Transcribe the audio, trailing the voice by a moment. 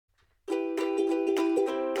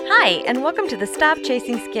Hi, and welcome to the Stop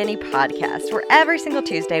Chasing Skinny podcast, where every single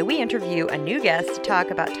Tuesday we interview a new guest to talk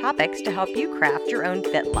about topics to help you craft your own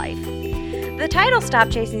fit life. The title Stop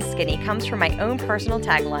Chasing Skinny comes from my own personal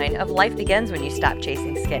tagline of life begins when you stop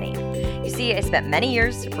chasing skinny. You see, I spent many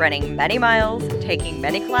years running many miles, taking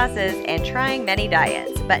many classes, and trying many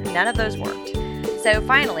diets, but none of those worked. So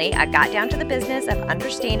finally, I got down to the business of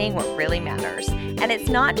understanding what really matters. And it's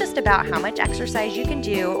not just about how much exercise you can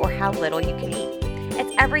do or how little you can eat.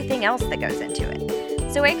 It's everything else that goes into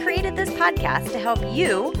it. So I created this podcast to help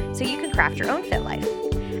you so you can craft your own fit life.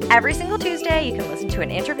 Every single Tuesday, you can listen to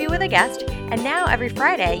an interview with a guest, and now every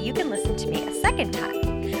Friday, you can listen to me a second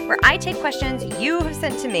time, where I take questions you have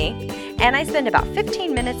sent to me, and I spend about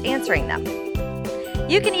 15 minutes answering them.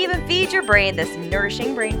 You can even feed your brain this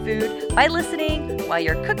nourishing brain food by listening while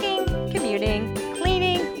you're cooking, commuting,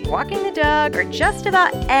 cleaning, walking the dog, or just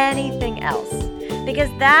about anything else, because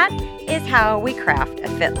that is how we craft a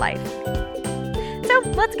fit life. So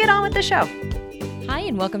let's get on with the show. Hi,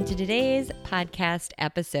 and welcome to today's podcast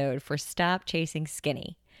episode for Stop Chasing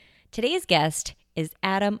Skinny. Today's guest is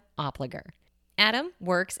Adam Opliger. Adam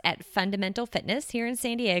works at Fundamental Fitness here in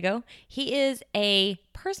San Diego. He is a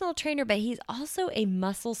personal trainer, but he's also a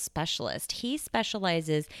muscle specialist. He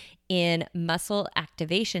specializes in muscle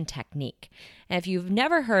activation technique. And if you've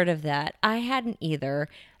never heard of that, I hadn't either.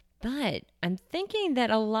 But I'm thinking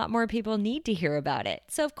that a lot more people need to hear about it.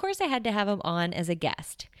 So of course I had to have him on as a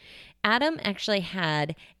guest. Adam actually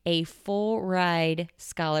had a full ride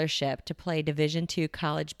scholarship to play Division II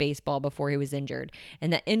college baseball before he was injured.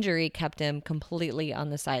 And that injury kept him completely on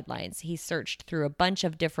the sidelines. He searched through a bunch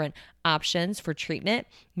of different options for treatment.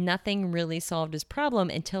 Nothing really solved his problem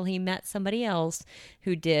until he met somebody else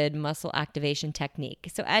who did muscle activation technique.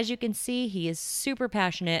 So as you can see, he is super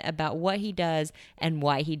passionate about what he does and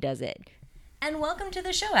why he does it. And welcome to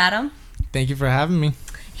the show, Adam. Thank you for having me.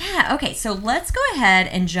 Yeah, okay, so let's go ahead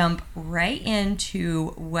and jump right into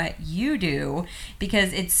what you do,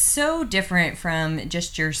 because it's so different from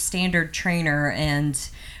just your standard trainer, and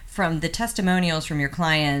from the testimonials from your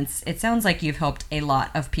clients, it sounds like you've helped a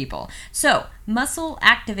lot of people. So, muscle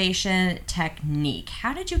activation technique,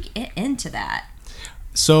 how did you get into that?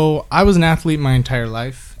 So, I was an athlete my entire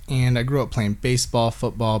life, and I grew up playing baseball,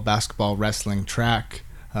 football, basketball, wrestling, track,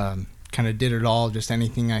 kind of did it all, just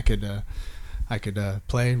anything I could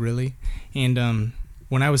play, really. And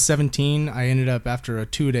when I was 17, I ended up, after a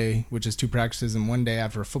 2-day, which is 2 practices in one day,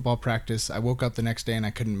 after a football practice, I woke up the next day and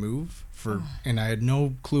I couldn't move, and I had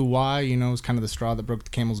no clue why. You know, it was kind of the straw that broke the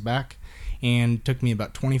camel's back. And it took me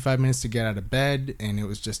about 25 minutes to get out of bed, and it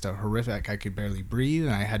was just a horrific. I could barely breathe,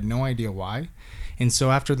 and I had no idea why. And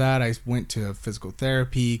so after that, I went to physical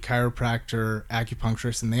therapy, chiropractor,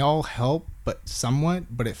 acupuncturist, and they all help, but somewhat,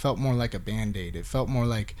 but it felt more like a Band-Aid. It felt more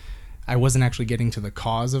like I wasn't actually getting to the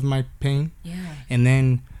cause of my pain. Yeah. And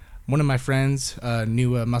then one of my friends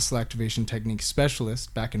knew a muscle activation technique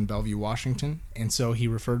specialist back in Bellevue, Washington. And so he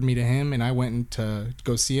referred me to him, and I went to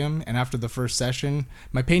go see him. And after the first session,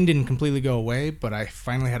 my pain didn't completely go away, but I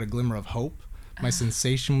finally had a glimmer of hope. My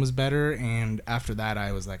sensation was better. And after that,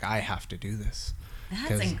 I was like, I have to do this.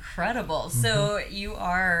 That's incredible. Mm-hmm. So you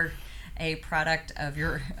are a product of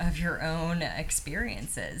your own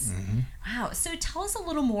experiences. Mm-hmm. Wow. So tell us a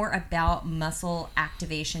little more about muscle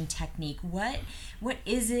activation technique. What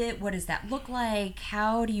is it? What does that look like?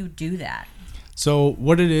 How do you do that? So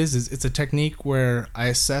what it is it's a technique where I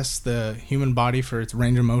assess the human body for its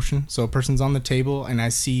range of motion. So a person's on the table, and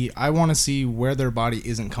I want to see where their body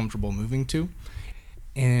isn't comfortable moving to.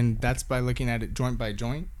 And that's by looking at it joint by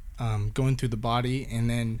joint. Going through the body, and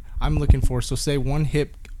then I'm looking for, so say one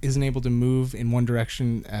hip isn't able to move in one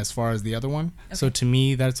direction as far as the other one. Okay. So to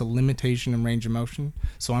me, that's a limitation in range of motion.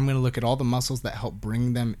 So I'm going to look at all the muscles that help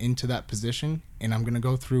bring them into that position, and I'm going to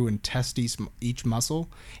go through and test each muscle.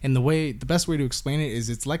 And the best way to explain it is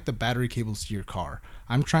it's like the battery cables to your car.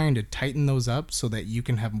 I'm trying to tighten those up so that you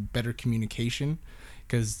can have better communication,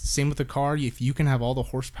 because same with the car, if you can have all the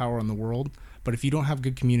horsepower in the world, but if you don't have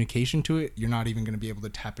good communication to it, you're not even going to be able to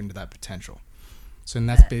tap into that potential. So and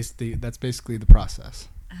that's basically the process.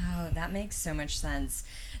 Oh, that makes so much sense.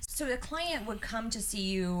 So the client would come to see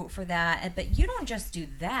you for that, but you don't just do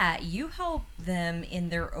that. You help them in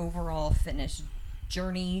their overall fitness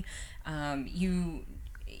journey.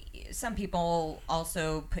 Some people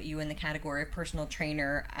also put you in the category of personal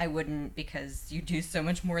trainer. I wouldn't, because you do so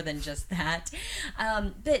much more than just that.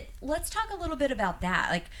 But let's talk a little bit about that.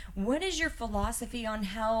 Like, what is your philosophy on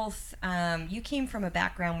health? You came from a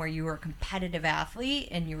background where you were a competitive athlete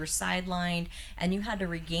and you were sidelined and you had to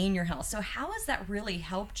regain your health. So how has that really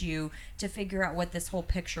helped you to figure out what this whole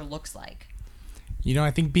picture looks like? You know,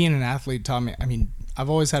 I think being an athlete taught me, I've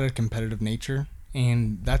always had a competitive nature,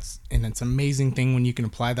 and it's an amazing thing when you can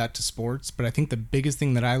apply that to sports. But I think the biggest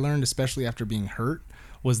thing that I learned, especially after being hurt,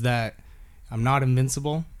 was that I'm not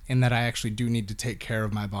invincible and that I actually do need to take care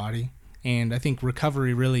of my body. And I think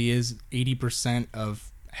recovery really is 80%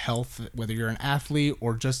 of health, whether you're an athlete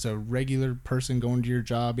or just a regular person going to your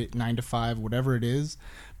job at 9 to 5, whatever it is.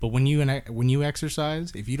 But when you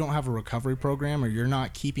exercise, if you don't have a recovery program or you're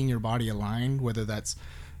not keeping your body aligned, whether that's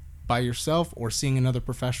by yourself or seeing another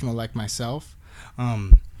professional like myself,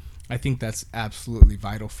 I think that's absolutely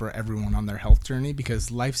vital for everyone on their health journey,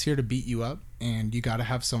 because life's here to beat you up, and you got to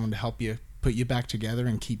have someone to help you put you back together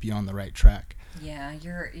and keep you on the right track. Yeah,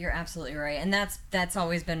 you're absolutely right, and that's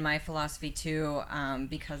always been my philosophy too,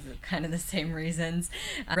 because of kind of the same reasons,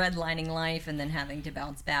 redlining life and then having to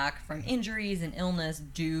bounce back from injuries and illness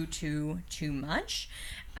due to too much.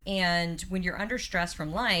 And when you're under stress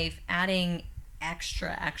from life, adding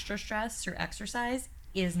extra stress through exercise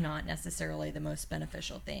is not necessarily the most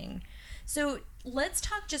beneficial thing. So let's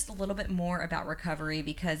talk just a little bit more about recovery,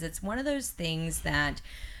 because it's one of those things that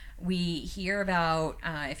we hear about.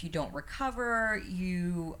 If you don't recover,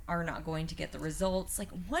 you are not going to get the results. Like,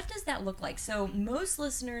 what does that look like? So most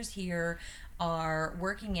listeners here are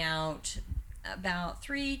working out about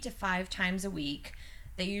 3 to 5 times a week.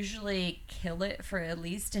 They usually kill it for at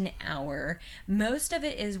least an hour. Most of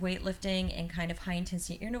it is weightlifting and kind of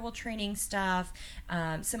high-intensity interval training stuff,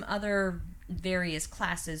 some other various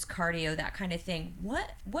classes, cardio, that kind of thing.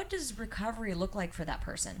 What does recovery look like for that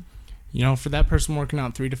person? You know, for that person working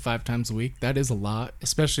out 3 to 5 times a week, that is a lot,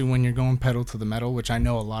 especially when you're going pedal to the metal, which I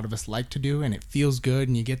know a lot of us like to do, and it feels good,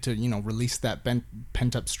 and you get to, release that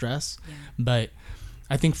pent-up stress. Yeah. But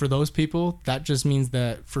I think for those people, that just means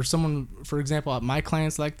that for someone, for example, my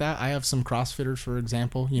clients like that, I have some CrossFitters, for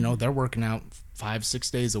example, they're working out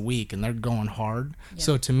 5-6 days a week, and they're going hard. Yeah.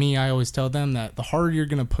 So to me, I always tell them that the harder you're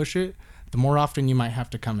going to push it, the more often you might have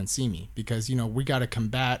to come and see me, because, we got to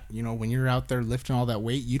combat, when you're out there lifting all that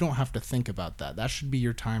weight, you don't have to think about that. That should be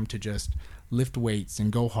your time to just lift weights and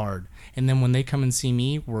go hard. And then when they come and see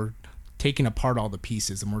me, we're taking apart all the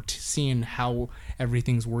pieces, and we're seeing how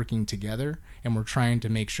everything's working together, and we're trying to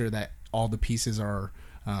make sure that all the pieces are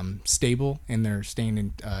stable and they're staying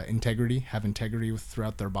in have integrity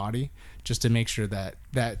throughout their body, just to make sure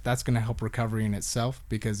that's going to help recovery in itself.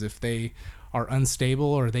 Because if they are unstable,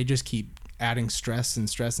 or they just keep adding stress and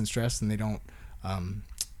they don't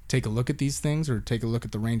take a look at these things, or take a look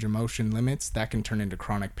at the range of motion limits, that can turn into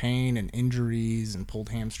chronic pain and injuries and pulled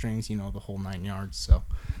hamstrings, the whole 9 yards. So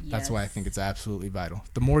yes. That's why I think it's absolutely vital.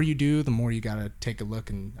 The more you do, the more you got to take a look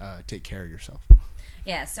and take care of yourself.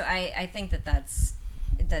 Yeah, so I think that's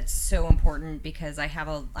so important, because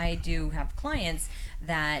I do have clients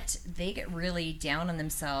that they get really down on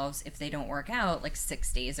themselves if they don't work out like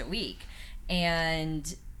 6 days a week.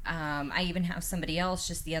 And I even have somebody else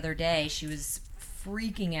just the other day, she was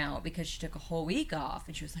freaking out because she took a whole week off,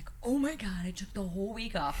 and she was like, oh my god, I took the whole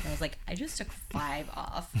week off. And I was like, I just took 5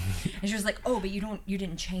 off. And she was like, oh, but you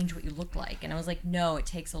didn't change what you look like. And I was like, no, it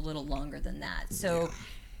takes a little longer than that. So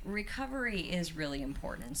recovery is really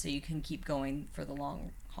important, so you can keep going for the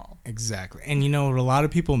long haul. Exactly. And what a lot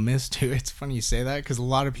of people miss too, it's funny you say that, because a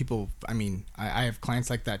lot of people, I have clients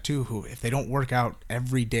like that too, who if they don't work out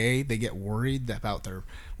every day, they get worried about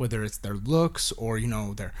whether it's their looks or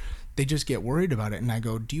they just get worried about it. And I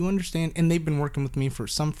go, do you understand? And they've been working with me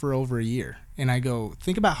for over a year, and I go,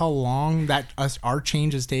 think about how long our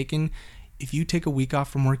change has taken. If you take a week off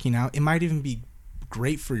from working out, it might even be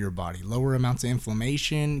great for your body, lower amounts of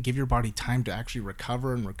inflammation, give your body time to actually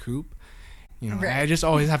recover and recoup. Right. I just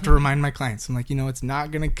always have to remind my clients, I'm like, it's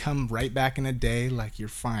not going to come right back in a day. Like, you're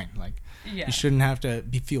fine. Like, you shouldn't have to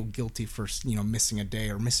feel guilty for, missing a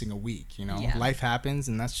day or missing a week. Life happens,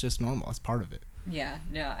 and that's just normal. It's part of it. Yeah,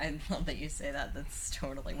 no, I love that you say that. That's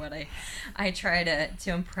totally what I try to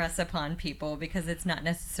impress upon people, because it's not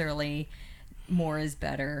necessarily more is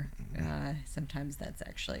better. Sometimes that's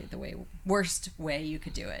actually the worst way you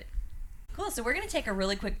could do it. Cool, so we're going to take a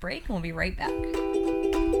really quick break, and we'll be right back.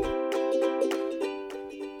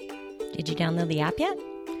 Did you download the app yet?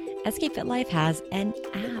 SK Fit Life has an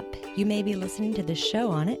app. You may be listening to this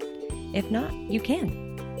show on it. If not, you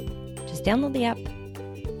can. Just download the app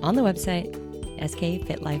on the website,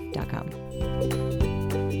 skfitlife.com.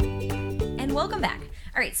 And welcome back.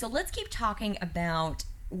 All right, so let's keep talking about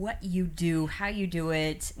what you do, how you do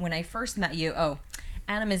it. When I first met you,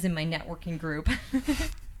 Adam is in my networking group.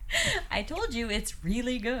 I told you it's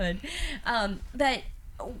really good. But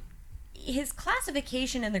his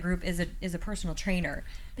classification in the group is a personal trainer,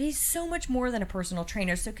 but he's so much more than a personal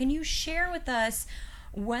trainer. So can you share with us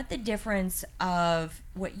what the difference of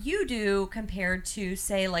what you do compared to,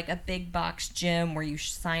 say, like a big box gym where you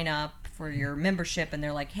sign up for your membership and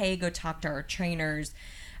they're like, hey, go talk to our trainers.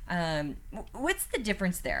 What's the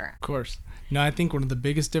difference there? Of course. No, I think one of the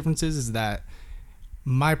biggest differences is that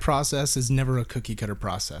my process is never a cookie cutter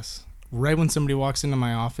process. Right when somebody walks into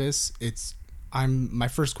my office, my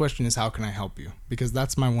first question is, how can I help you? Because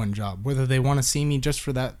that's my one job. Whether they want to see me just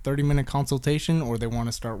for that 30-minute consultation or they want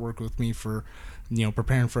to start working with me for,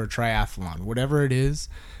 preparing for a triathlon, whatever it is,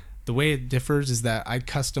 the way it differs is that I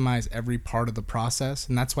customize every part of the process.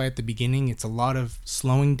 And that's why at the beginning, it's a lot of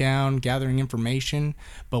slowing down, gathering information.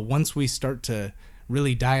 But once we start to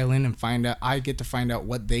really dial in and find out, I get to find out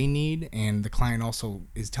what they need, and the client also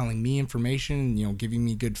is telling me information, giving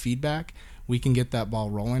me good feedback, we can get that ball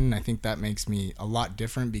rolling. And I think that makes me a lot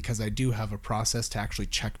different because I do have a process to actually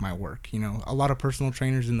check my work. A lot of personal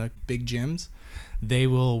trainers in the big gyms, they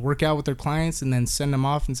will work out with their clients and then send them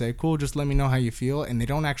off and say, cool, just let me know how you feel. And they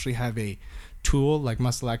don't actually have a tool like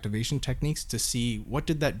muscle activation techniques to see what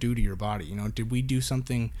did that do to your body. Did we do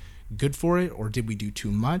something good for it, or did we do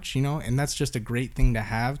too much? And that's just a great thing to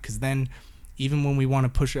have, because then even when we want to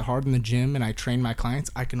push it hard in the gym and I train my clients,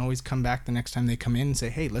 I can always come back the next time they come in and say,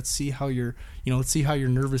 hey, let's see how your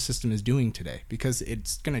nervous system is doing today, because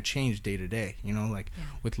it's going to change day to day,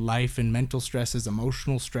 with life and mental stresses,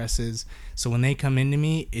 emotional stresses. So when they come into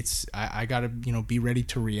me, I got to, be ready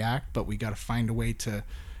to react, but we got to find a way to,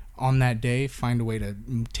 on that day, find a way to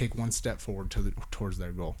take one step forward towards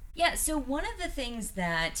their goal. Yeah, so one of the things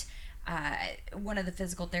that one of the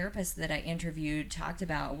physical therapists that I interviewed talked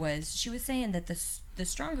about was, she was saying that the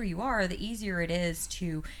stronger you are, the easier it is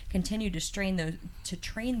to continue to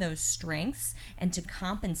train those strengths and to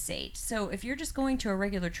compensate. So if you're just going to a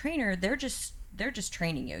regular trainer, they're just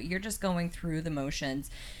training you. You're just going through the motions,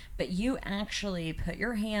 but you actually put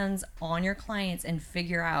your hands on your clients and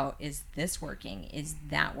figure out, is this working? Is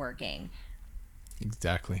that working?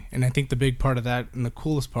 Exactly. And I think the big part of that, and the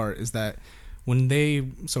coolest part, is that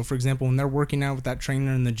for example, when they're working out with that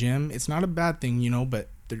trainer in the gym, it's not a bad thing, but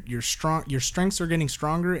your strengths are getting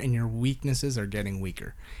stronger and your weaknesses are getting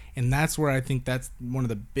weaker. And that's where I think that's one of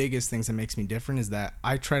the biggest things that makes me different, is that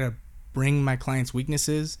I try to bring my clients'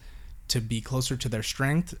 weaknesses to be closer to their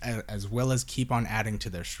strength, as well as keep on adding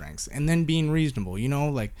to their strengths, and then being reasonable.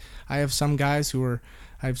 Like I have some guys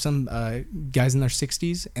guys in their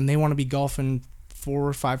 60s, and they want to be golfing 4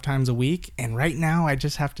 or 5 times a week. And right now, I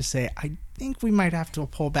just have to say, I think we might have to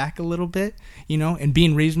pull back a little bit, and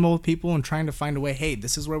being reasonable with people and trying to find a way, hey,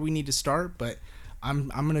 this is where we need to start, but I'm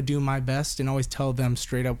going to do my best and always tell them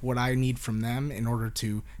straight up what I need from them in order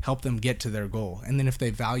to help them get to their goal. And then if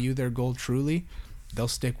they value their goal truly, they'll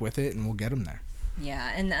stick with it and we'll get them there.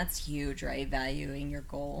 Yeah, and that's huge, right? Valuing your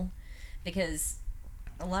goal. Because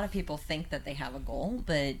a lot of people think that they have a goal,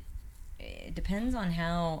 but it depends on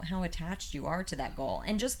how attached you are to that goal.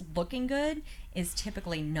 And just looking good is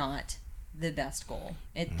typically not the best goal.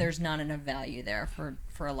 There's not enough value there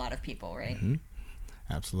for a lot of people, right? Mm-hmm.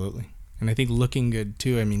 Absolutely. And I think looking good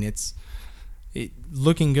too,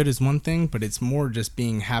 looking good is one thing, but it's more just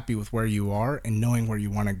being happy with where you are and knowing where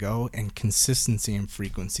you want to go, and consistency and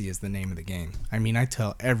frequency is the name of the game. I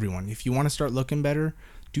tell everyone, if you want to start looking better,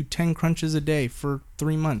 do 10 crunches a day for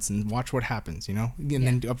 3 months and watch what happens, and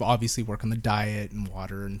then obviously work on the diet and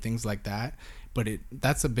water and things like that. But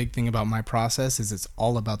that's a big thing about my process, is it's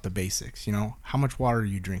all about the basics. How much water are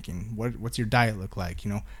you drinking? What's your diet look like?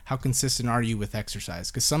 How consistent are you with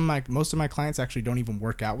exercise? Because most of my clients actually don't even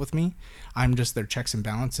work out with me. I'm just their checks and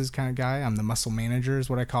balances kind of guy. I'm the muscle manager is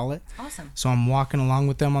what I call it. Awesome. So I'm walking along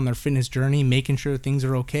with them on their fitness journey, making sure things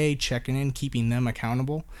are okay, checking in, keeping them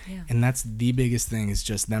accountable. Yeah. And that's the biggest thing, is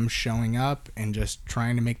just them showing up and just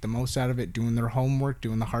trying to make the most out of it, doing their homework,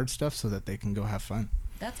 doing the hard stuff so that they can go have fun.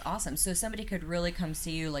 That's awesome. So somebody could really come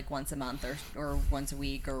see you like once a month or once a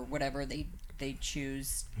week or whatever they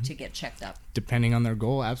choose to get checked up. Depending on their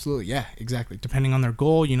goal, absolutely. Yeah, exactly. Depending on their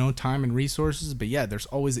goal, time and resources. But yeah, there's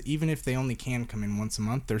always, even if they only can come in once a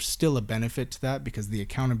month, there's still a benefit to that, because the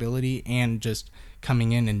accountability and just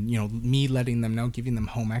coming in and, me letting them know, giving them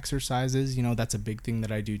home exercises, that's a big thing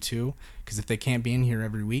that I do too. Because if they can't be in here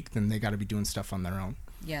every week, then they got to be doing stuff on their own.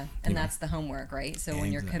 Yeah, and that's the homework, right? So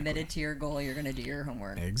when you're committed to your goal, you're going to do your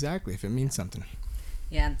homework. Exactly, if it means something.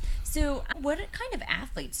 Yeah. So what kind of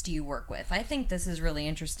athletes do you work with? I think this is really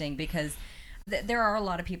interesting, because there are a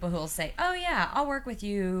lot of people who will say, oh yeah, I'll work with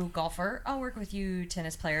you golfer, I'll work with you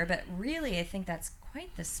tennis player, but really I think that's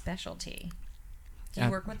quite the specialty. Do you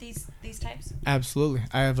work with these types? Absolutely.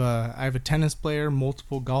 I have a tennis player,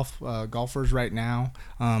 multiple golfers right now.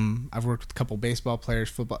 I've worked with a couple baseball players,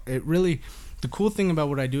 football. The cool thing about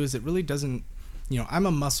what I do is it really doesn't I'm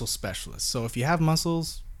a muscle specialist. So if you have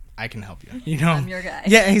muscles, I can help you. I'm your guy.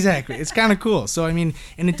 Yeah, exactly. It's kind of cool. So I mean,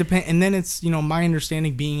 and it depends. And then it's my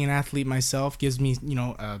understanding, being an athlete myself, gives me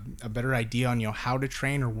a better idea on how to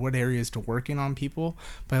train or what areas to work in on people.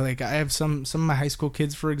 But like, I have some of my high school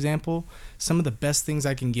kids, for example. Some of the best things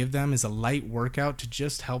I can give them is a light workout to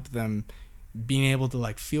just help them being able to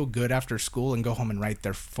like feel good after school and go home and write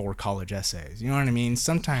their 4 college essays. You know what I mean?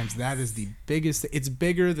 Sometimes that is the biggest. It's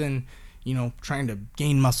bigger than trying to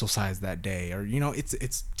gain muscle size that day, or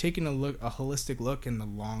it's taking a holistic look in the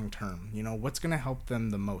long term. What's going to help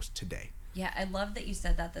them the most today. Yeah, I love that you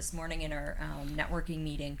said that this morning in our networking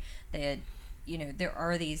meeting, that there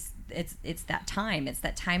are these, it's that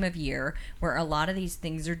time of year where a lot of these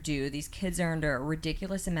things are due. These kids are under a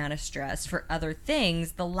ridiculous amount of stress for other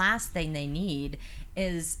things. The last thing they need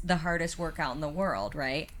is the hardest workout in the world,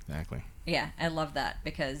 right? Exactly. Yeah, I love that,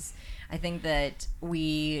 because I think that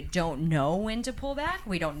we don't know when to pull back.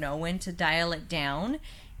 We don't know when to dial it down.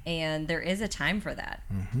 And there is a time for that.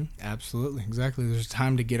 Mm-hmm. Absolutely. Exactly. There's a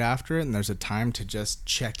time to get after it, and there's a time to just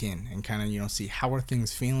check in and kind of, see how are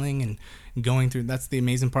things feeling and going through. That's the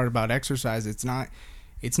amazing part about exercise. It's not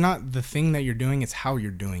the thing that you're doing, it's how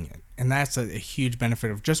you're doing it. And that's a huge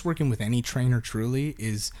benefit of just working with any trainer truly,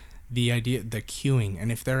 is the idea, the cueing.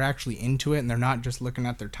 And if they're actually into it and they're not just looking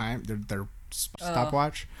at their time, their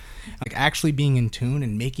stopwatch, like actually being in tune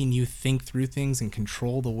and making you think through things and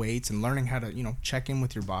control the weights and learning how to check in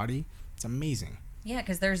with your body, it's amazing. Yeah,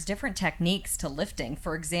 because there's different techniques to lifting.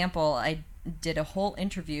 For example, I did a whole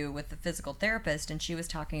interview with the physical therapist, and she was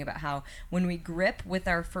talking about how when we grip with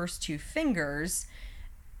our first 2 fingers,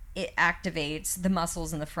 it activates the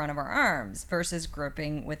muscles in the front of our arms, versus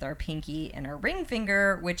gripping with our pinky and our ring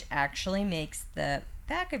finger, which actually makes the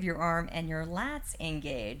back of your arm and your lats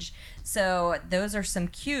engage. So those are some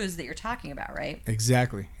cues that you're talking about, right?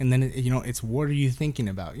 Exactly. And then it's what are you thinking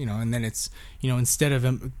about, and then it's instead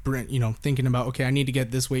of thinking about, okay, I need to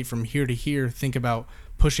get this weight from here to here, think about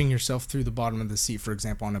pushing yourself through the bottom of the seat, for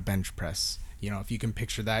example, on a bench press. If you can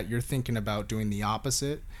picture that, you're thinking about doing the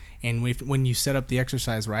opposite. And when you set up the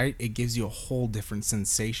exercise right, it gives you a whole different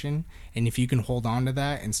sensation. And if you can hold on to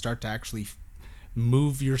that and start to actually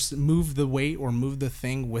move the weight or move the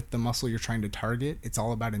thing with the muscle you're trying to target, it's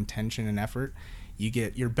all about intention and effort.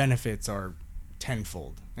 Your benefits are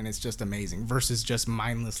tenfold, and it's just amazing, versus just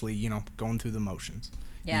mindlessly going through the motions.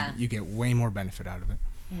 Yeah, you get way more benefit out of it.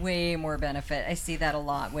 Way more benefit. I see that a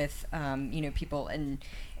lot with people, and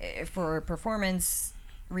for performance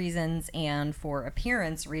reasons and for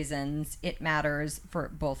appearance reasons, it matters for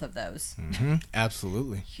both of those. Mm-hmm.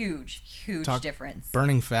 Absolutely. Huge difference.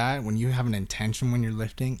 Burning fat, when you have an intention when you're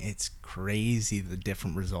lifting, it's crazy the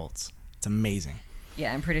different results. It's amazing.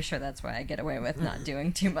 Yeah, I'm pretty sure that's why I get away with not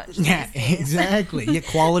doing too much. Yeah, exactly. Yeah,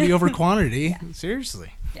 quality over quantity. Yeah.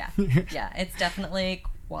 Seriously. Yeah, it's definitely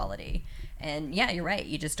quality. And yeah, you're right.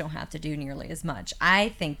 You just don't have to do nearly as much. I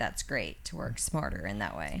think that's great to work smarter in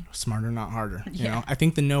that way. Smarter, not harder. I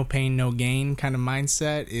think the no pain, no gain kind of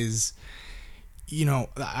mindset is,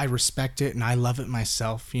 I respect it and I love it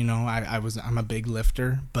myself. I'm a big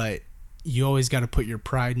lifter, but you always got to put your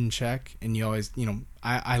pride in check, and you always,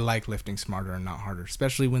 I like lifting smarter and not harder,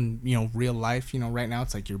 especially when, real life, right now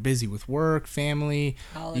it's like you're busy with work, family.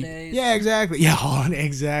 Holidays. Yeah, exactly. Yeah, holiday,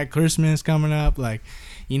 exact. Christmas coming up, like,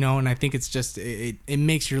 and I think it's just, it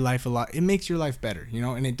makes your life it makes your life better,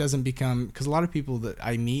 and it doesn't become, because a lot of people that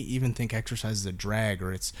I meet even think exercise is a drag,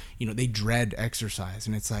 or it's, they dread exercise,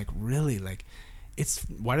 and it's like, really, like,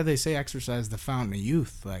 why do they say exercise is the fountain of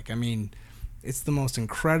youth? Like, I mean, it's the most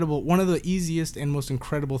incredible, one of the easiest and most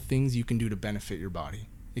incredible things you can do to benefit your body.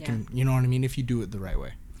 It can, you know what I mean, if you do it the right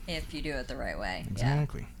way. If you do it the right way.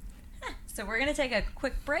 Exactly. Yeah. So we're going to take a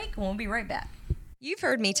quick break, and we'll be right back. You've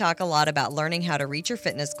heard me talk a lot about learning how to reach your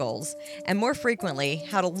fitness goals, and more frequently,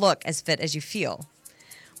 how to look as fit as you feel,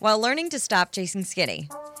 while learning to stop chasing skinny.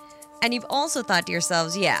 And you've also thought to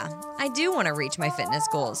yourselves, yeah, I do want to reach my fitness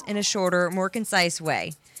goals in a shorter, more concise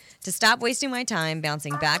way, to stop wasting my time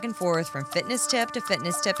bouncing back and forth from fitness tip to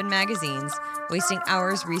fitness tip in magazines, wasting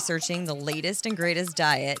hours researching the latest and greatest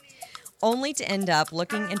diet, only to end up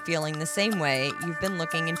looking and feeling the same way you've been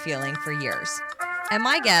looking and feeling for years. And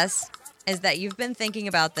my guess is that you've been thinking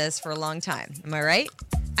about this for a long time. Am I right?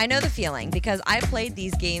 I know the feeling, because I played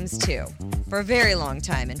these games too, for a very long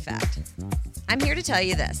time, in fact. I'm here to tell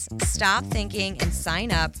you this. Stop thinking and sign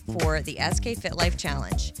up for the SK Fit Life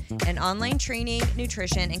Challenge, an online training,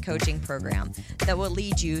 nutrition, and coaching program that will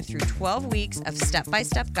lead you through 12 weeks of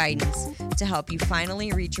step-by-step guidance to help you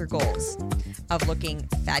finally reach your goals of looking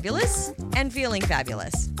fabulous and feeling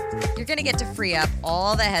fabulous. You're going to get to free up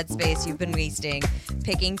all the headspace you've been wasting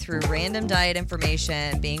picking through random diet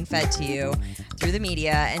information being fed to you through the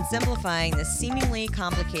media and simplifying the seemingly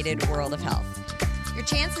complicated world of health. Your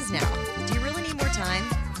chances now. Do you really need more time,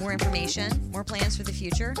 more information, more plans for the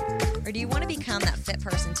future? Or do you want to become that fit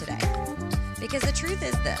person today? Because the truth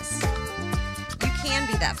is this. You can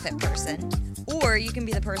be that fit person, or you can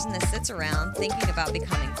be the person that sits around thinking about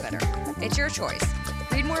becoming fitter. It's your choice.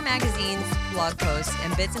 Read more magazines, blog posts,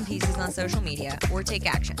 and bits and pieces on social media, or take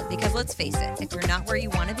action. Because let's face it, if you're not where you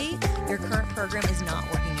want to be, your current program is not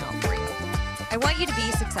working out for you. I want you to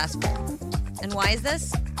be successful. And why is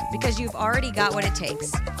this? Because you've already got what it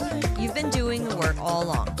takes. You've been doing the work all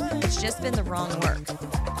along. It's just been the wrong work.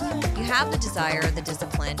 You have the desire, the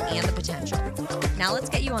discipline, and the potential. Now let's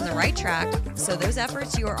get you on the right track so those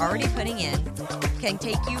efforts you are already putting in can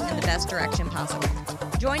take you in the best direction possible.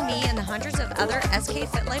 Join me and the hundreds of other SK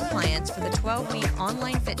Fit Life clients for the 12-week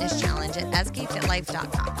online fitness challenge at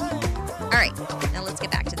skfitlife.com. All right, now let's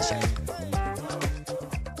get back to the show.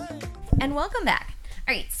 And welcome back.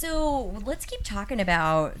 All right, so let's keep talking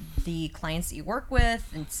about the clients that you work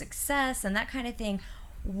with and success and that kind of thing.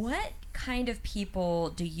 What kind of people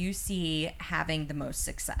do you see having the most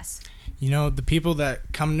success? You know, the people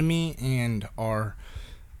that come to me and are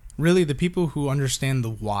really the people who understand the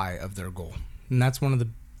why of their goal. And that's one of the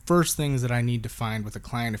first things that I need to find with a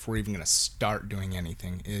client if we're even going to start doing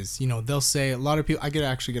anything is, you know, they'll say a lot of people, I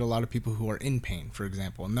actually get a lot of people who are in pain, for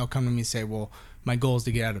example, and they'll come to me and say, well, my goal is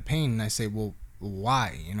to get out of pain. And I say, well,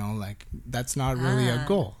 why? You know, like that's not really a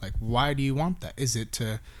goal. Like, why do you want that? Is it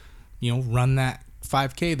to, you know, run that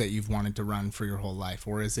 5K that you've wanted to run for your whole life?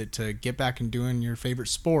 Or is it to get back and doing your favorite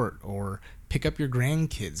sport or pick up your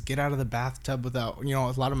grandkids, get out of the bathtub without, you know,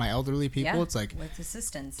 a lot of my elderly people, it's like with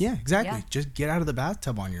assistance. Yeah, exactly. Yeah. Just get out of the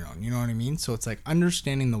bathtub on your own. You know what I mean? So it's like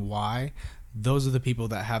understanding the why. Those are the people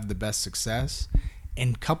that have the best success.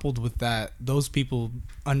 And coupled with that, those people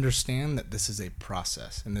understand that this is a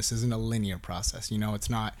process and this isn't a linear process. You know, it's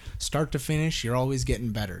not start to finish. You're always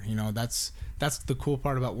getting better. You know, that's the cool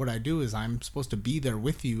part about what I do is I'm supposed to be there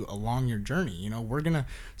with you along your journey. You know, we're going to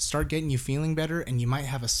start getting you feeling better and you might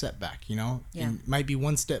have a setback, you know, it might be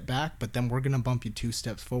one step back, but then we're going to bump you 2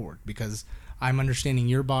 steps forward because I'm understanding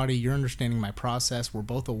your body, you're understanding my process. We're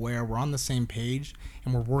both aware, we're on the same page,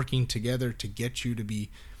 and we're working together to get you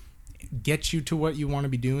to what you want to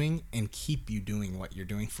be doing and keep you doing what you're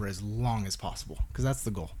doing for as long as possible, because that's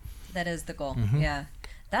the goal. That is the goal. Mm-hmm. Yeah.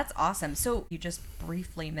 That's awesome. So you just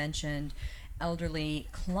briefly mentioned elderly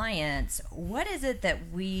clients. What is it that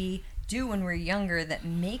we do when we're younger that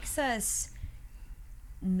makes us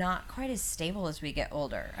not quite as stable as we get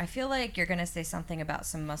older? I feel like you're going to say something about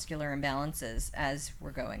some muscular imbalances as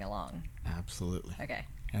we're going along. Absolutely. Okay.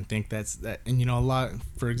 I think that's that. And, you know, a lot,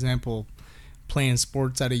 for example, playing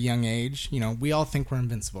sports at a young age, you know, we all think we're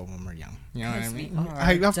invincible when we're young. You know what I mean? Of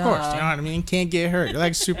course, you know what I mean? Can't get hurt. You're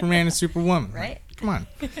like Superman and Superwoman. Right. Like, come on.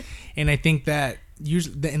 And I think that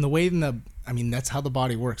usually, that's how the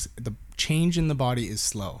body works. The change in the body is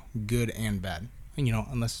slow, good and bad. And, you know,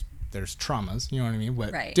 unless there's traumas, you know what I mean?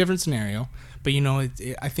 But right. Different scenario. But, you know,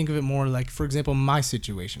 I think of it more like, for example, my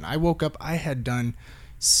situation. I woke up, I had done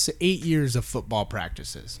 8 years of football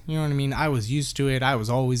practices. You know what I mean? I was used to it. I was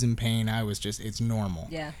always in pain. It's normal.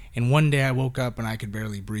 Yeah. And one day I woke up and I could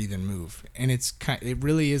barely breathe and move. And it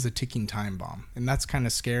really is a ticking time bomb. And that's kind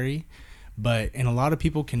of scary. And a lot of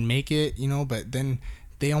people can make it, you know, but then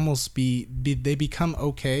they almost they become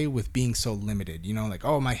okay with being so limited, you know, like,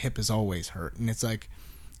 oh, my hip is always hurt. And it's like,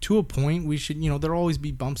 to a point, we should, you know, there'll always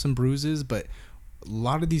be bumps and bruises, but a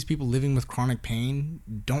lot of these people living with chronic pain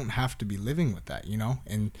don't have to be living with that, you know?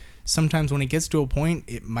 And sometimes when it gets to a point,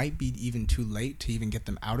 it might be even too late to even get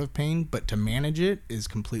them out of pain, but to manage it is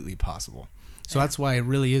completely possible. So that's why it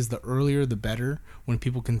really is the earlier, the better, when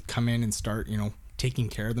people can come in and start, you know, taking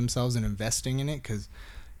care of themselves and investing in it, because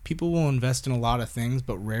people will invest in a lot of things,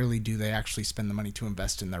 but rarely do they actually spend the money to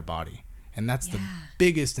invest in their body. And that's the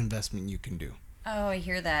biggest investment you can do. Oh, I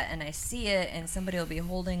hear that, and I see it, and somebody will be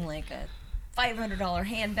holding like a $500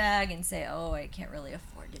 handbag and say, oh, I can't really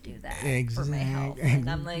afford to do that for my health. And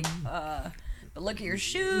I'm like, but look at your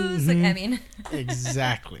shoes. Mm-hmm. Like, I mean.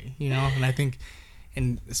 Exactly. You know, and I think,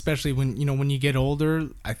 and especially when you get older,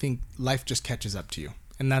 I think life just catches up to you.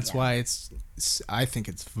 And that's why I think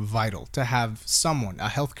it's vital to have someone, a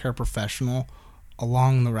healthcare professional,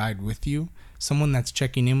 along the ride with you, someone that's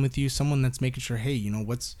checking in with you, someone that's making sure, hey,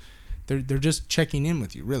 they're just checking in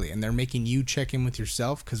with you, really, and they're making you check in with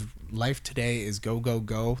yourself, because life today is go, go,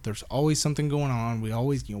 go. There's always something going on. We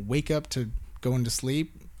always, wake up to go into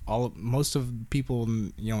sleep. Most of the people,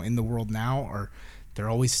 in the world now they're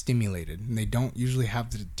always stimulated, and they don't usually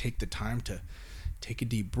have to take the time to take a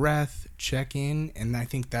deep breath, check in. And I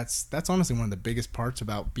think that's honestly one of the biggest parts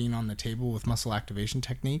about being on the table with muscle activation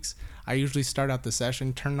techniques. I usually start out the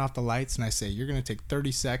session, turn off the lights, and I say, you're going to take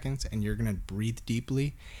 30 seconds and you're going to breathe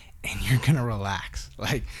deeply and you're going to relax.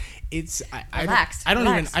 Like, it's, relax. I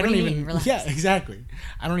don't even, relax? Yeah, exactly.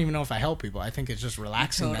 I don't even know if I help people. I think it's just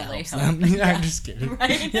relaxing that helps them. Yeah. I'm just kidding.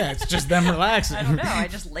 Right? Yeah, it's just them relaxing. I don't know. I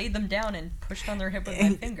just laid them down and pushed on their hip with my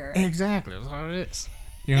finger. Exactly. That's how it is.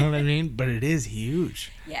 You know what I mean? But it is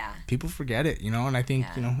huge. Yeah. People forget it, and I think,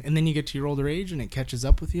 and then you get to your older age and it catches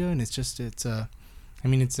up with you, and it's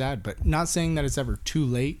sad, but not saying that it's ever too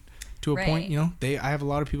late to a point, I have a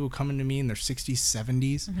lot of people coming to me in their 60s,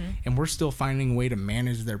 70s, and we're still finding a way to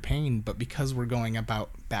manage their pain, but because we're going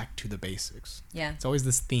back to the basics. Yeah. It's always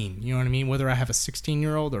this theme, you know what I mean? Whether I have a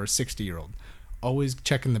 16-year-old or a 60-year-old, always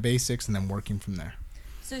checking the basics and then working from there.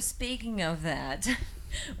 So speaking of that,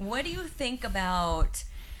 what do you think about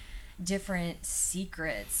different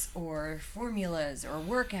secrets or formulas or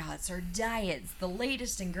workouts or diets, the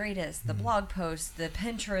latest and greatest, the blog posts, the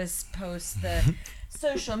Pinterest posts, the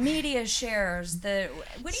social media shares,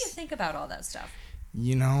 what do you think about all that stuff?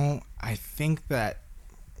 I think that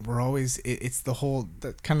we're always, it's the whole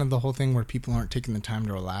thing where people aren't taking the time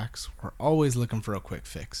to relax. We're always looking for a quick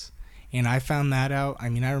fix. And I found that out. I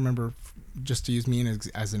remember, just to use me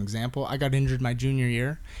as an example, I got injured my junior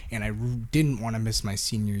year, and I didn't want to miss my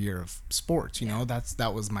senior year of sports.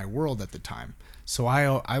 That was my world at the time. So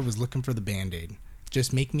I was looking for the Band-Aid,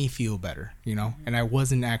 just make me feel better, and I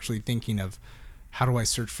wasn't actually thinking of how do I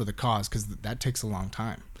search for the cause, because that takes a long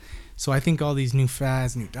time. So I think all these new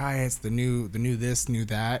fads, new diets, the new this, new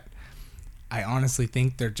that, I honestly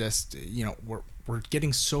think they're just, we're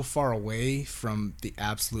getting so far away from the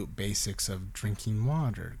absolute basics of drinking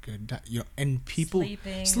water, and people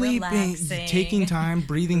sleeping, taking time,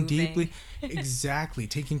 breathing deeply, exactly,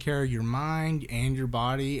 taking care of your mind and your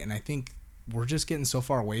body. And I think we're just getting so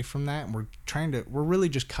far away from that, and we're really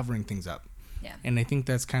just covering things up. Yeah. And I think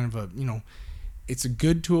that's kind of it's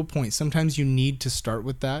good to a point. Sometimes you need to start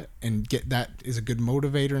with that, and get that is a good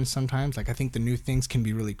motivator. And sometimes, I think the new things can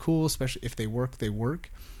be really cool, especially if they work.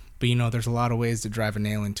 But, there's a lot of ways to drive a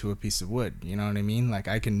nail into a piece of wood. You know what I mean?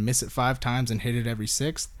 I can miss it 5 times and hit it every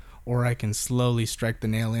 6th, or I can slowly strike the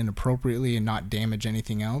nail in appropriately and not damage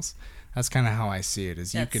anything else. That's kind of how I see it.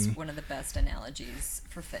 That's one of the best analogies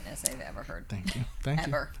for fitness I've ever heard. Thank you.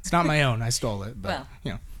 Ever. It's not my own. I stole it, but,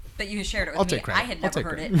 But you shared it with I'll me. take credit. I had never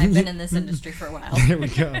heard it. I've been in this industry for a while. There we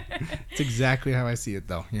go. It's exactly how I see it,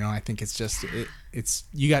 though. I think it's just, it's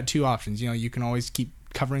you got 2 options. You can always keep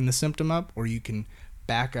covering the symptom up, or you can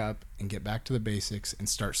back up and get back to the basics and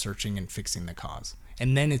start searching and fixing the cause.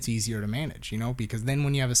 And then it's easier to manage, because then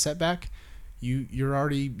when you have a setback, you're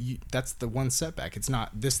already, that's the one setback. It's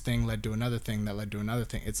not this thing led to another thing that led to another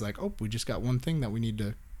thing. It's like, we just got one thing that we need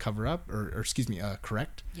to cover up or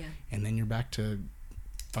correct. Yeah. And then you're back to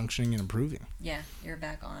functioning and improving. Yeah, you're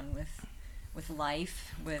back on with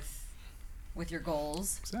life, with your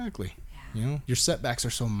goals. Exactly. Yeah. Your setbacks are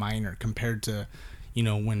so minor compared to,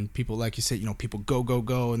 when people, like you said, people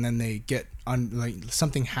go, and then they get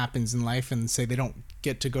something happens in life, and say they don't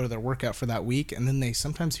get to go to their workout for that week, and then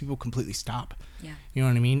sometimes people completely stop. Yeah. You know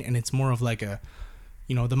what I mean? And it's more of like the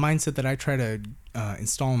mindset that I try to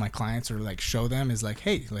install in my clients, or show them, is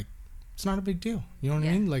hey, it's not a big deal. You know what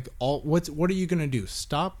I mean? What are you going to do?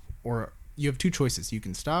 Stop, or you have 2 choices. You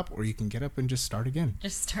can stop, or you can get up and just start again.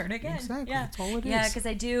 Just start again. Exactly. Yeah. That's all it is. Yeah, because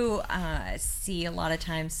I do see a lot of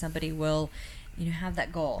times somebody will, have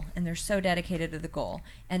that goal, and they're so dedicated to the goal,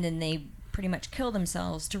 and then they pretty much kill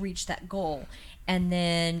themselves to reach that goal. And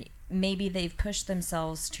then maybe they've pushed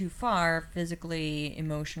themselves too far, physically,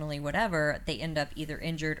 emotionally, whatever. They end up either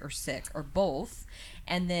injured or sick, or both,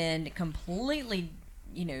 and then completely,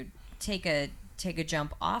 take a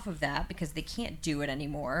jump off of that because they can't do it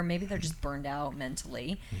anymore. Maybe they're just burned out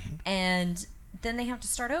mentally, and then they have to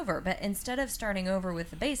start over. But instead of starting over with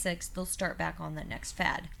the basics, they'll start back on that next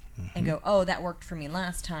fad and go, oh, that worked for me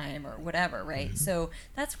last time, or whatever, right? So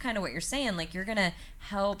that's kind of what you're saying. You're gonna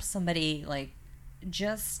help somebody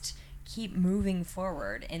just keep moving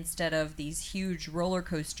forward instead of these huge roller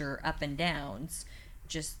coaster up and downs,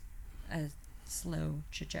 just a slow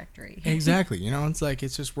trajectory. Exactly.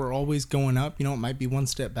 It's just, we're always going up. It might be 1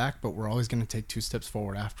 step back, but we're always going to take 2 steps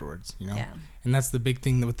forward afterwards. Yeah. And that's the big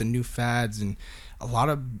thing with the new fads, and a lot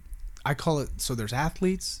of I call it, so there's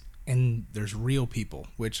athletes and there's real people,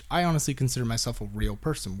 which I honestly consider myself a real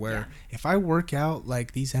person, where if I work out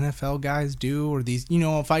like these NFL guys do, or these, you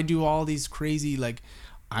know, if I do all these crazy, like,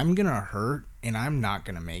 I'm going to hurt and I'm not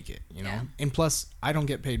going to make it, you know? Yeah. And plus, I don't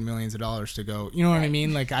get paid millions of dollars to go, you know what I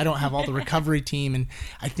mean? Like, I don't have all the recovery team. And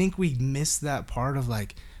I think we miss that part of,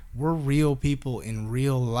 like, we're real people in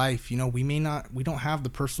real life. You know, we don't have the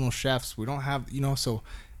personal chefs. We don't have, you know, so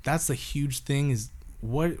that's the huge thing is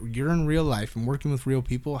what you're in real life and working with real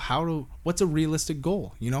people. What's a realistic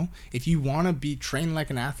goal? You know, if you want to be trained like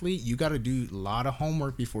an athlete, you got to do a lot of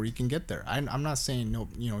homework before you can get there. I'm not saying no,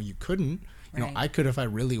 you know, you couldn't. You know, I could if I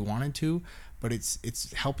really wanted to, but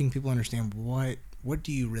it's helping people understand what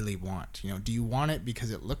do you really want? You know, do you want it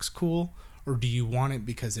because it looks cool, or do you want it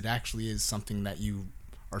because it actually is something that you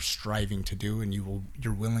are striving to do and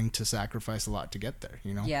you're willing to sacrifice a lot to get there,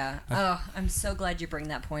 you know? Yeah. Oh, I'm so glad you bring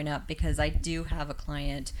that point up, because I do have a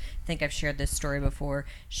client, I think I've shared this story before.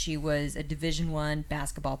 She was a Division I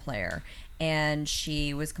basketball player, and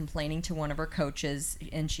she was complaining to one of her coaches,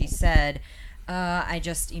 and she said,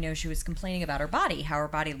 she was complaining about her body, how her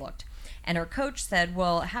body looked. And her coach said,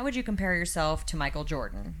 well, how would you compare yourself to Michael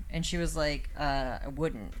Jordan? And she was like, I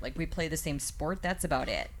wouldn't. Like, we play the same sport. That's about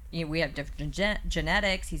it. You know, we have different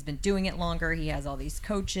genetics. He's been doing it longer. He has all these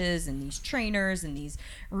coaches and these trainers and these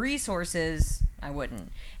resources. I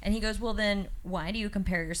wouldn't. And he goes, well, then why do you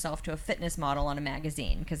compare yourself to a fitness model on a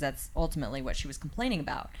magazine? Because that's ultimately what she was complaining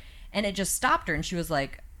about. And it just stopped her, and she was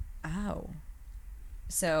like, oh.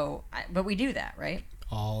 So, but we do that, right?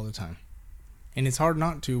 All the time. And it's hard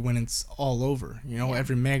not to when it's all over. You know,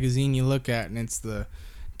 every magazine you look at, and it's the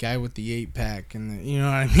guy with the 8-pack, and the, you know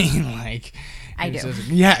what I mean? Like, I do.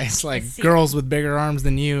 It's like girls with bigger arms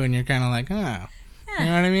than you, and you're kind of like, oh. You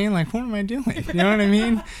know what I mean? Like, what am I doing? You know what I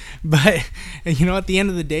mean? But, you know, at the end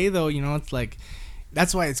of the day, though, you know, it's like,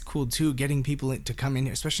 that's why it's cool too, getting people to come in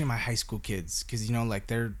here, especially my high school kids, because, you know, like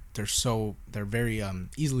they're very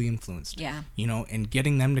easily influenced. Yeah. You know, and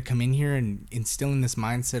getting them to come in here and instilling this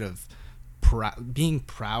mindset of being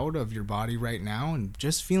proud of your body right now and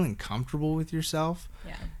just feeling comfortable with yourself.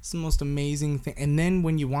 Yeah. It's the most amazing thing. And then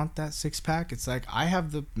when you want that 6-pack, it's like, I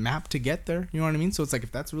have the map to get there. You know what I mean? So it's like,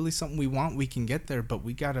 if that's really something we want, we can get there, but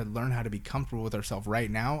we got to learn how to be comfortable with ourselves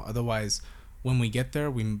right now. Otherwise, when we get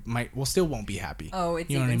there, we'll still won't be happy. Oh,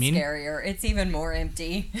 it's, you know even what I mean? Scarier. It's even more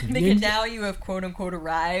empty. Because now you have quote unquote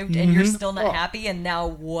arrived, and you're still not happy, and now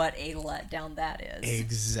what a letdown that is.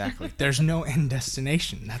 Exactly. There's no end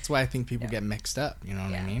destination. That's why I think people get mixed up. You know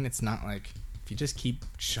what I mean? It's not like, if you just keep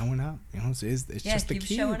showing up, you know, it's just the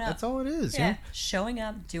key. Showing up. That's all it is. Yeah, you know? showing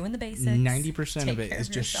up, doing the basics. 90% of it is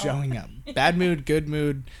just showing up. Bad mood, good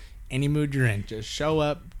mood, any mood you're in. Just show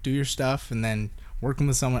up, do your stuff, and then working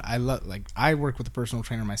with someone. I work with a personal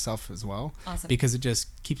trainer myself as well. Awesome. Because it just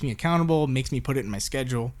keeps me accountable, makes me put it in my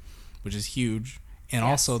schedule, which is huge. And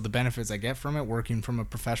also the benefits I get from it, working from a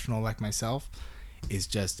professional like myself, is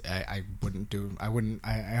just, I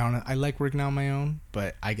like working out on my own,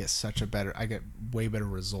 but I get way better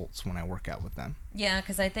results when I work out with them. Yeah,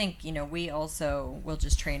 because I think, you know, we also will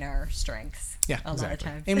just train our strengths a lot of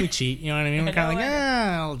times. And we cheat, you know what I mean? We're kind of like,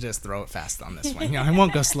 I'll just throw it fast on this one. You know, I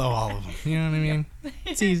won't go slow all of them. You know what I mean? Yep.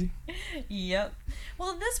 It's easy. Yep.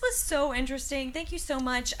 Well, this was so interesting. Thank you so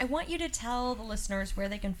much. I want you to tell the listeners where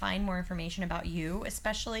they can find more information about you,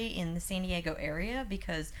 especially in the San Diego area,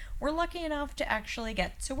 because we're lucky enough to actually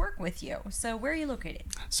get to work with you. So where are you located?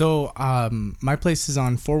 So my place is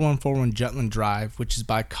on 4141 Jutland Drive, which is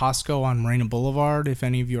by Costco on Marina Boulevard, if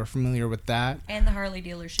any of you are familiar with that. And the Harley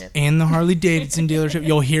dealership. And the Harley Davidson dealership.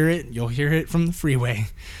 You'll hear it from the freeway.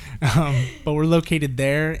 But we're located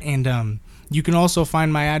there, and you can also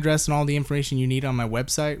find my address and all the information you need on my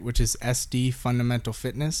website, which is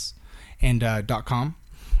sdfundamentalfitness and .com.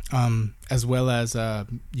 As well as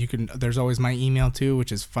there's always my email too,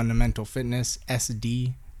 which is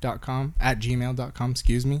fundamentalfitnesssd.com @gmail.com,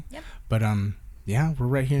 excuse me. Yep. But we're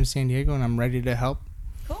right here in San Diego, and I'm ready to help.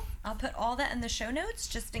 Cool. I'll put all that in the show notes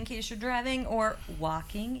just in case you're driving or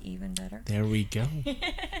walking, even better. There we go.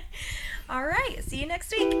 All right. See you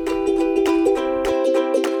next week.